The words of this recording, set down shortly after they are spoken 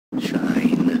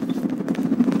Shine.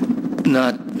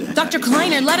 Not Dr.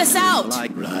 Kleiner, let us out!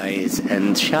 Rise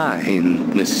and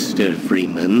shine, Mr.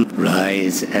 Freeman.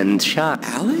 Rise and shine.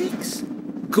 Alex?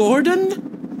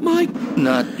 Gordon? My...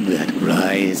 Not that.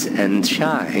 Rise and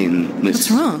shine, Mr.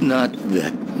 What's wrong? Not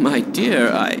that. My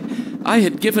dear, I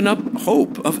had given up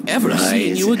hope of ever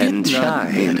seeing you again. And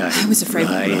shine. I was afraid.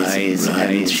 Rise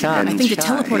and shine. I think the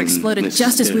teleport exploded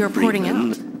just as we were porting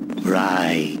out.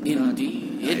 Right. Indeed,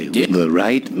 it did. The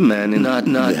right man in not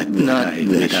that I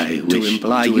wish to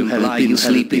imply you have been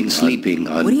sleeping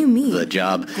on What do you mean? the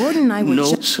job. Gordon and I were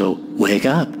No, so wake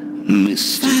up,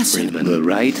 Mr. Freeman. The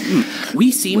right.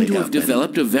 We seem Wake to up have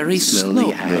developed a very Smell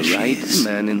slow the right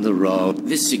man in the wrong.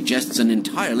 This suggests an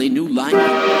entirely new line of...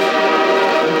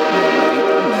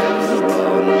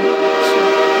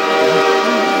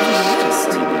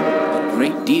 A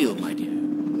great deal, my dear.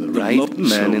 The right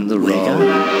man in the wrong. The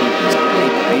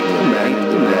right man in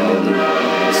the wrong.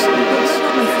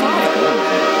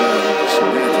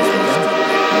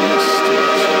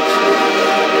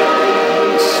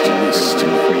 Mr.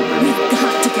 Freeman. We've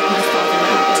got to get my father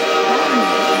out. Barney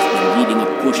has been leading a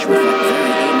push with that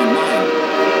very aim in mind.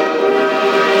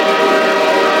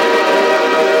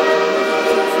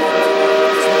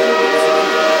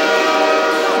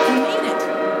 You made it.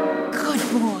 Good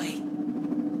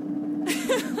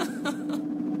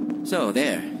boy. So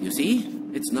there, you see?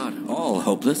 It's not all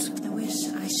hopeless. I wish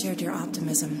I shared your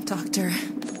optimism, Doctor.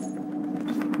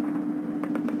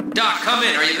 Doc, come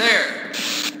in. Are you there?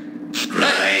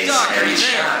 Rise Doc, are and you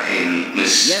there? shine,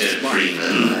 Mr. Yes, Barney.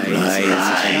 Freeman. Rise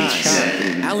and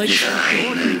shine. Alex,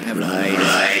 Gordon have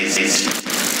Rise and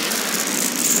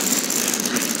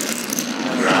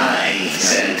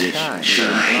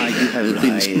shine. You have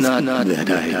been not that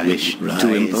I wish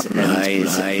to imply.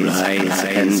 Rise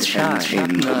and shine,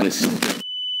 Mr.